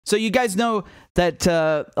So you guys know that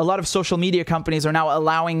a lot of social media companies are now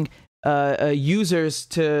allowing users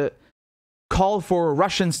to call for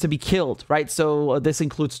Russians to be killed, right? So this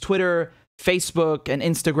includes Twitter, Facebook, and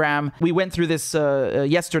Instagram. We went through this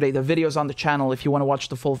yesterday. The video's on the channel if you want to watch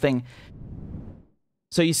the full thing.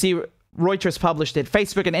 So you see, Reuters published it.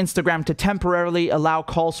 Facebook and Instagram to temporarily allow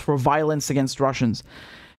calls for violence against Russians.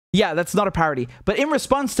 Yeah, that's not a parody. But in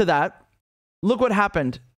response to that, look what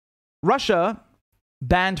happened. Russia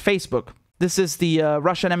banned Facebook. This is the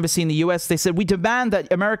Russian embassy in the US. They said, we demand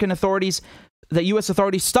that US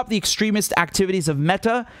authorities stop the extremist activities of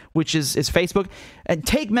Meta, which is Facebook, and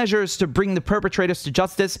take measures to bring the perpetrators to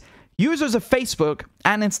justice. Users of Facebook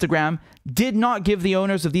and Instagram did not give the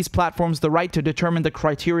owners of these platforms the right to determine the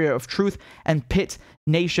criteria of truth and pit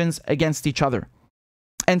nations against each other.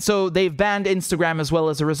 And so they've banned Instagram as well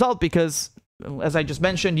as a result because, as I just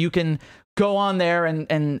mentioned, you can go on there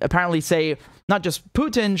and apparently say not just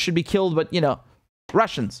Putin should be killed, but, you know,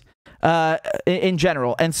 Russians in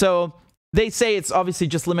general. And so they say it's obviously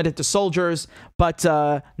just limited to soldiers, but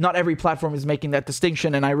not every platform is making that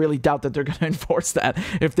distinction, and I really doubt that they're going to enforce that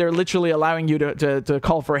if they're literally allowing you to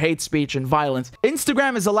call for hate speech and violence.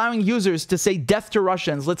 Instagram is allowing users to say death to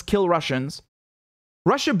Russians, let's kill Russians.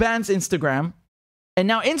 Russia bans Instagram, and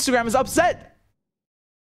now Instagram is upset.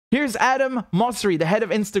 Here's Adam Mosseri, the head of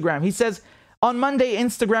Instagram. He says, on Monday,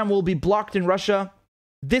 Instagram will be blocked in Russia.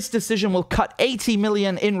 This decision will cut 80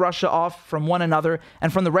 million in Russia off from one another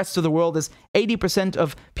and from the rest of the world, as 80%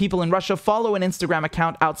 of people in Russia follow an Instagram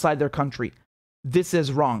account outside their country. This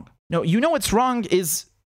is wrong. No, you know what's wrong is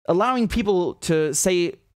allowing people to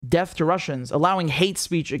say death to Russians, allowing hate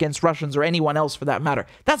speech against Russians or anyone else for that matter.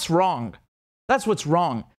 That's wrong. That's what's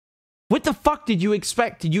wrong. What the fuck did you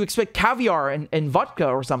expect? Did you expect caviar and vodka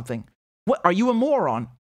or something? What, are you a moron?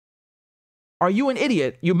 Are you an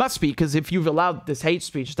idiot? You must be, because if you've allowed this hate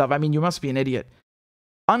speech stuff, I mean, you must be an idiot.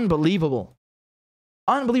 Unbelievable.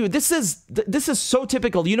 Unbelievable. This is so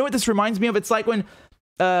typical. You know what this reminds me of? It's like when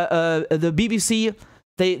the BBC,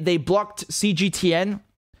 they blocked CGTN,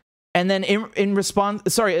 and then in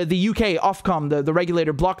response, sorry, the UK, Ofcom, the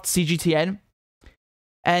regulator, blocked CGTN,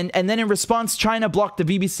 and then in response, China blocked the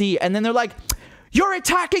BBC, and then they're like, you're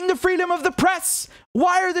attacking the freedom of the press!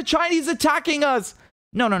 Why are the Chinese attacking us?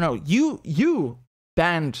 No. You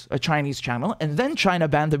banned a Chinese channel, and then China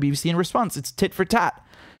banned the BBC in response. It's tit for tat.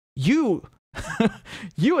 You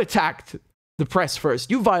attacked the press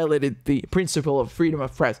first. You violated the principle of freedom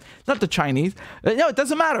of press, not the Chinese. No, it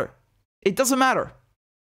doesn't matter. It doesn't matter,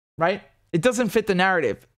 right? It doesn't fit the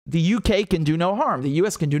narrative. The UK can do no harm. The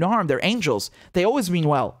US can do no harm. They're angels. They always mean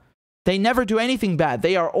well. They never do anything bad.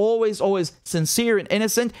 They are always sincere and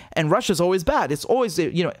innocent, and Russia's always bad. It's always,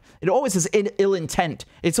 you know, it always has ill intent.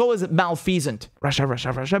 It's always malfeasant.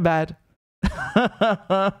 Russia bad.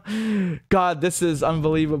 God, this is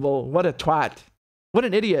unbelievable. What a twat. What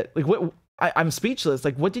an idiot. Like, what? I'm speechless.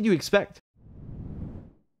 Like, what did you expect?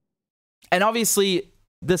 And obviously,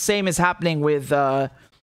 the same is happening with,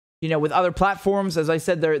 you know, with other platforms. As I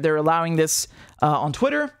said, they're allowing this on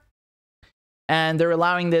Twitter. And they're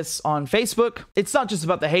allowing this on Facebook. It's not just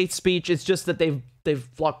about the hate speech. It's just that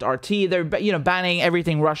they've blocked RT. They're, you know, banning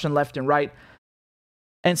everything Russian left and right.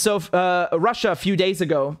 And so Russia a few days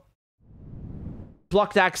ago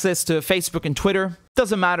blocked access to Facebook and Twitter.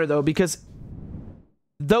 Doesn't matter though, because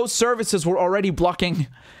those services were already blocking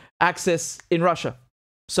access in Russia.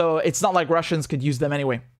 So it's not like Russians could use them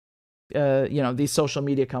anyway. You know, these social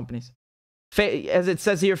media companies. As it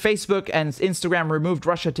says here, Facebook and Instagram removed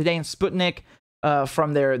Russia Today and Sputnik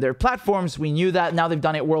from their platforms. We knew that. Now they've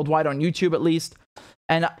done it worldwide on YouTube at least.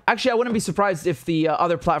 And actually, I wouldn't be surprised if the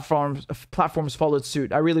other platforms followed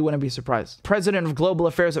suit. I really wouldn't be surprised. President of Global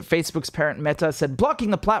Affairs at Facebook's parent Meta said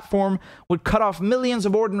blocking the platform would cut off millions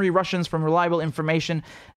of ordinary Russians from reliable information.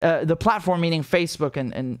 The platform meaning Facebook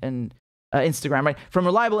and Instagram, right? From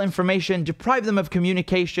reliable information, deprive them of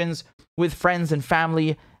communications with friends and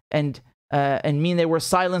family, and mean they were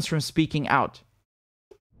silenced from speaking out.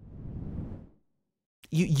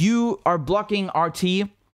 You are blocking RT,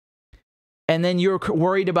 and then you're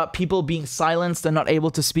worried about people being silenced and not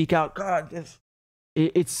able to speak out. God,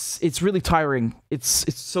 it's really tiring. It's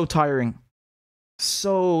so tiring.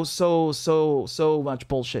 So much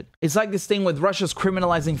bullshit. It's like this thing with Russia's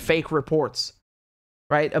criminalizing fake reports,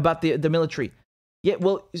 right, about the military. Yeah,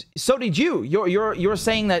 well, so did you. You're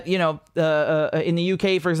saying that, you know, in the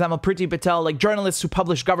UK, for example, Priti Patel, like journalists who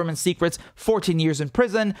publish government secrets, 14 years in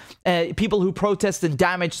prison. People who protest and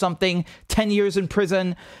damage something, 10 years in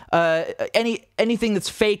prison. Anything that's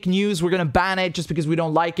fake news, we're going to ban it just because we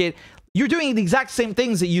don't like it. You're doing the exact same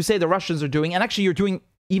things that you say the Russians are doing, and actually you're doing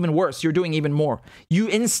even worse. You're doing even more. You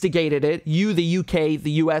instigated it. You, the UK,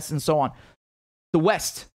 the US, and so on. The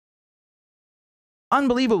West.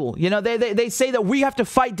 Unbelievable. You know, they say that we have to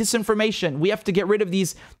fight disinformation. We have to get rid of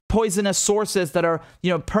these poisonous sources that are, you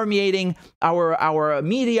know, permeating our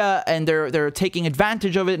media, and they're taking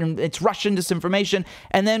advantage of it, and it's Russian disinformation.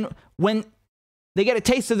 And then when they get a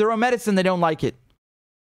taste of their own medicine, they don't like it.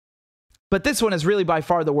 But this one is really by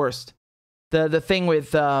far the worst. The thing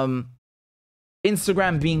with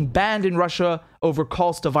Instagram being banned in Russia over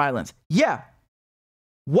calls to violence. Yeah.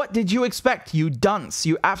 What did you expect, you dunce,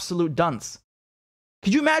 you absolute dunce?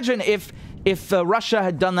 Could you imagine if Russia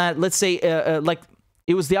had done that, let's say, like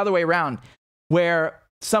it was the other way around, where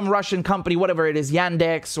some Russian company, whatever it is,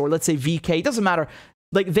 Yandex, or let's say VK, it doesn't matter,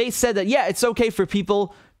 like they said that, yeah, it's okay for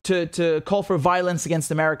people to call for violence against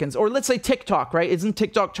Americans. Or let's say TikTok, right? Isn't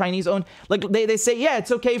TikTok Chinese owned? Like they say, yeah,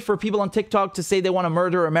 it's okay for people on TikTok to say they want to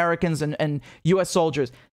murder Americans and US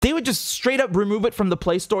soldiers. They would just straight up remove it from the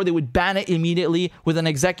Play Store. They would ban it immediately with an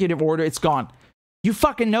executive order. It's gone. You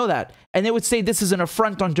fucking know that. And they would say this is an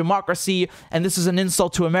affront on democracy, and this is an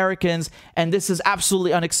insult to Americans, and this is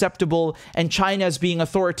absolutely unacceptable, and China is being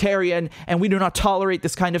authoritarian, and we do not tolerate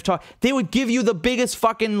this kind of talk. They would give you the biggest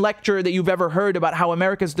fucking lecture that you've ever heard about how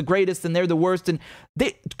America's the greatest and they're the worst, and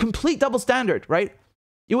complete double standard, right?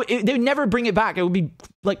 They would never bring it back. It would be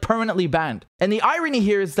like permanently banned. And the irony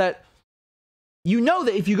here is that you know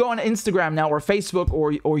that if you go on Instagram now, or Facebook,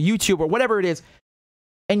 or YouTube, or whatever it is,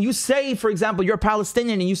 and you say, for example, you're a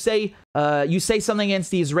Palestinian, and you say something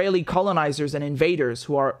against the Israeli colonizers and invaders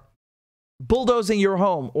who are bulldozing your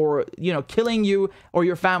home, or, you know, killing you or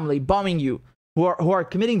your family, bombing you, who are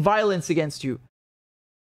committing violence against you.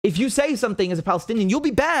 If you say something as a Palestinian, you'll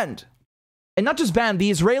be banned. And not just banned,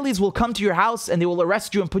 the Israelis will come to your house and they will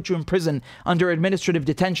arrest you and put you in prison under administrative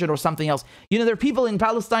detention or something else. You know, there are people in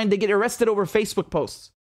Palestine, they get arrested over Facebook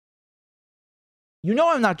posts. You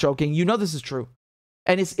know I'm not joking. You know this is true.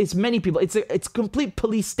 And it's many people. It's a complete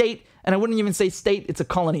police state, and I wouldn't even say state, it's a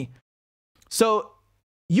colony. So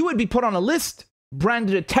you would be put on a list,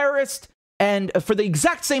 branded a terrorist, and for the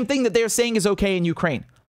exact same thing that they're saying is okay in Ukraine,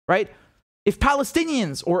 right? If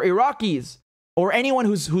Palestinians or Iraqis or anyone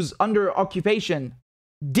who's under occupation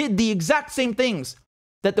did the exact same things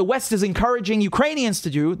that the West is encouraging Ukrainians to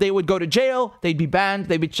do, they would go to jail, they'd be banned,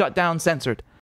 they'd be shut down, censored.